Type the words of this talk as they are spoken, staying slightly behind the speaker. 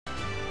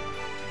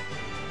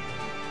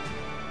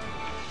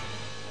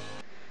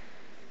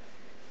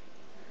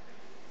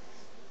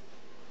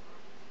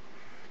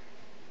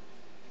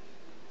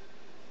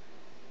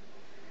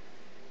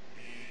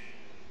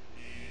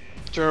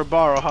Sure,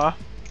 borrow, huh?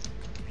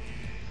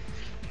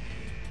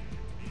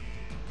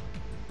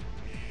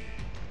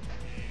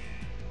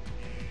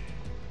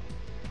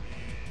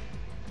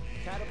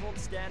 Catapult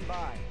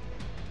standby.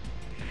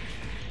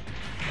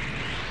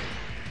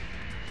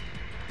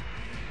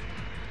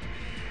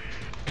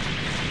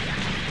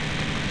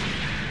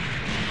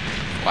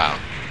 Wow.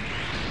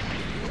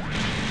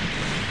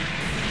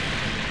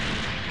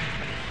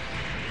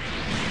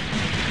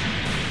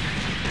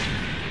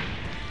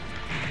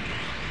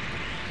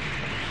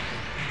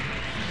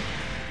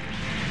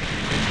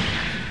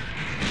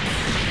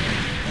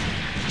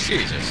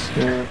 Jesus.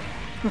 Yeah.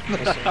 This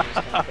one was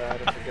not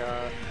bad, I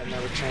forgot. I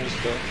never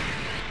changed it.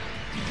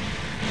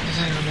 Is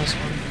that on this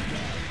one?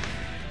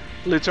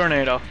 Blue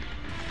tornado.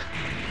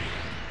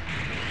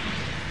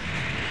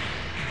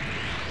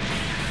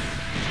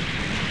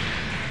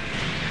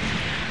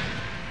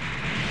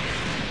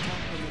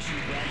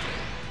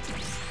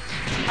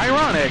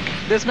 Ironic.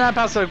 This map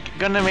has a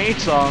Gundam Age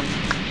song.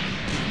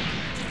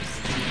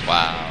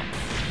 Wow.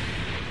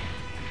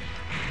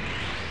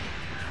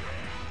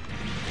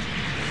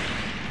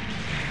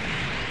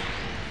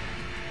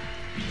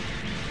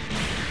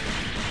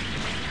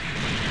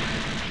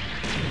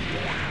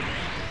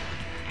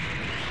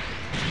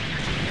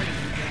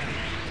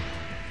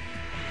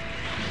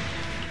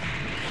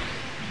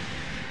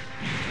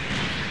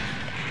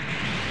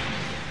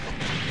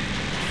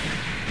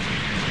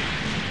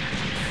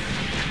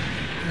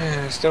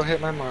 Yeah, I still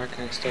hit my mark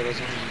and it still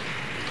doesn't hit.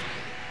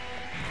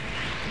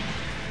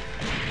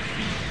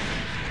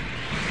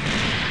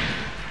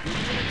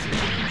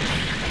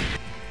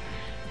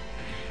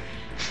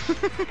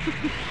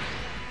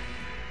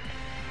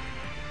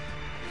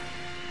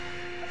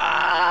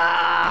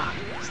 Ah!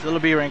 Still a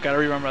B rank, gotta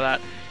remember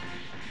that.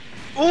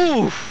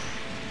 Oof!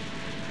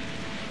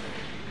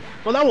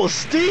 Well, that was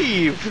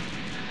Steve!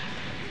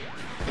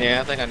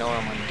 Yeah, I think I know what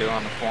I'm gonna do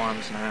on the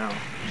forums now.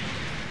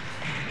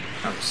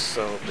 I'm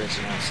so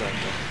bitching out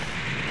sector.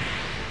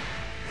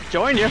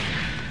 Join you.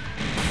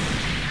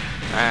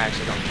 I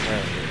actually don't care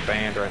if you're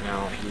banned right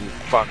now. He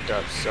fucked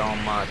up so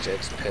much,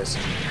 it's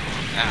pissing me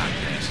off. Ah,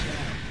 yes.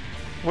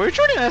 Were you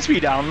trying to SP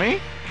down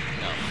me?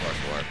 No,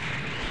 4-4.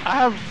 I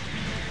have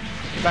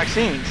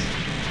vaccines.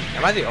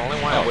 Am I the only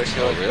one Oh, I wish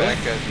he oh, was really?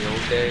 back as the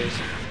old days?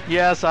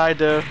 Yes, I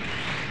do.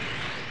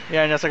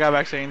 Yeah, yes, I got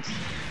vaccines.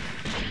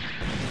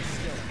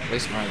 At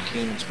least my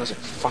humans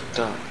wasn't fucked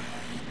up.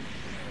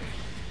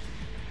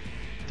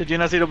 Did you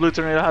not see the blue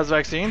tornado has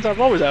vaccines? I've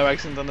always had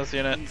vaccines on this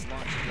unit. Please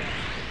launch again.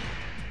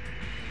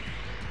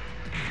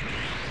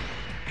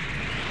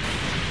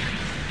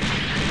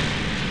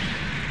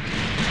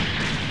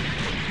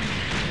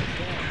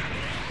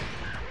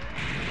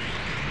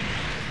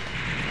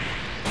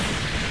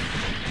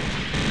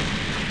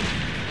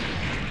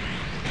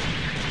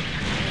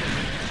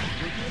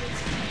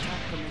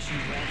 Attack permission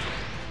granted.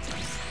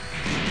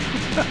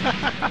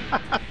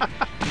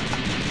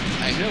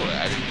 I knew it.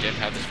 I didn't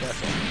have the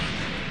special.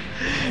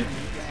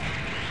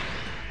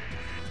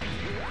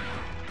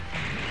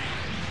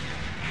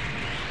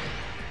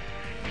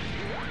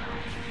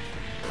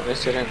 At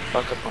least they didn't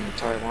fuck up on the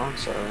Taiwan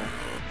server.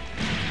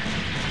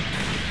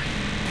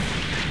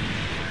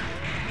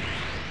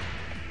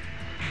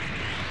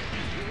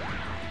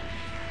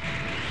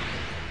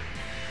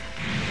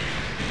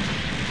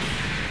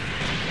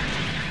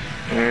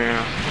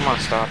 Yeah, I'm gonna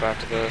stop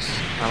after this.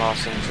 I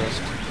lost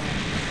interest.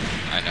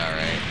 I know,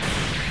 right?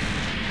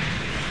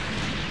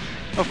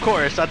 Of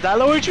course, at that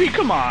low HP,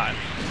 come on.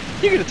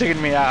 You could have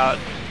taken me out.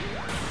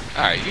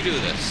 Alright, you do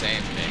the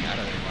same thing. I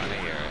don't even want to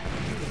hear it.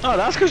 Oh,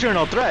 that's because you're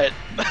no threat.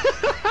 Yeah,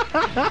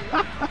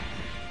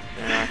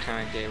 I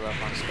kinda gave up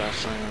on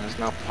special, and there's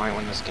no point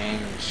when this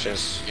game is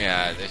just...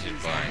 Yeah, this is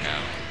boring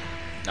now.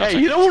 No, Hey, it's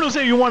like- you don't want to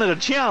say you wanted a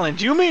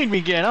challenge. You made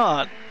me get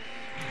on.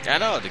 I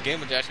know, the game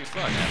was actually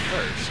fun at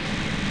first.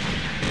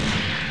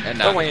 And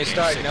now But when the you game's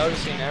start sick.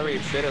 noticing every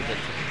bit of the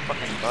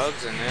fucking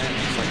bugs in it,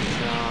 it's like,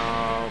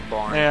 no,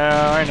 boring.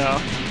 Yeah, I know.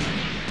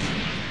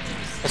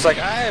 It's like,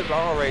 I have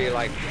already,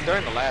 like,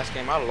 during the last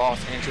game, I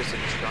lost interest in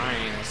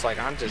trying. It's like,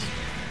 I'm just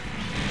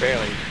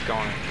barely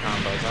going in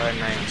combos. I'm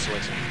not even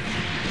switching.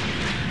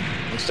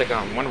 I'm sticking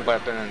on one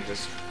weapon and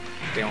just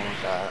dealing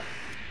with that.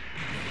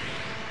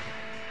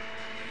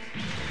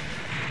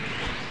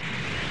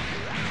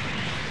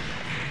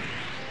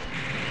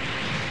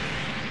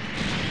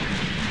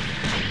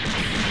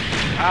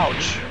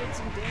 Ouch. Units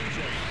in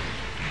danger.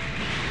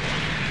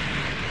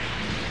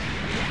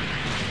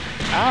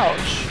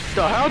 Ouch.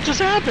 The hell just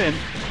happened?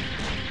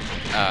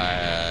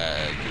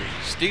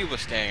 Steve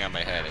was staying on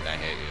my head and I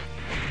hate you.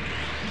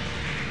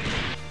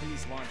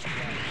 Please launch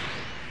again.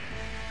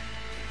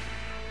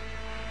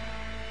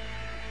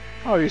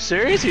 Oh, are you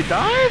serious? He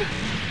died?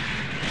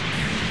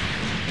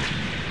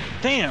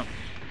 Damn.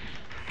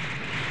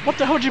 What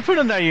the hell did you put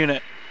in that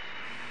unit?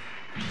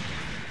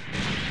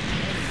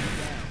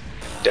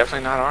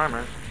 Definitely not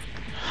armor.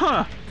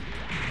 Huh.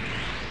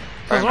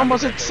 Because why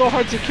was it so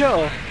hard to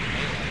kill?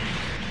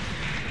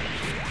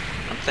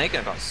 I'm thinking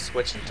about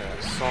switching to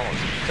assault to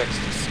fix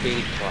the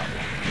speed problem.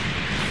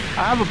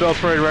 I have a build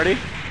for it ready.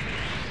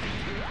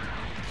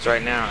 So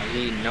right now,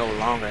 he no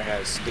longer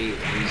has speed.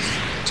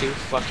 He's too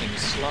fucking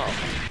slow.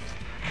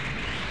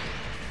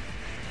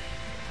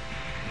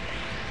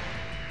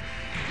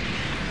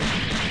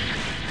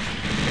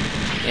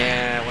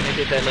 Yeah, when they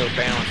did that little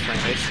balance thing,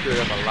 they screwed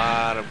up a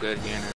lot of good units.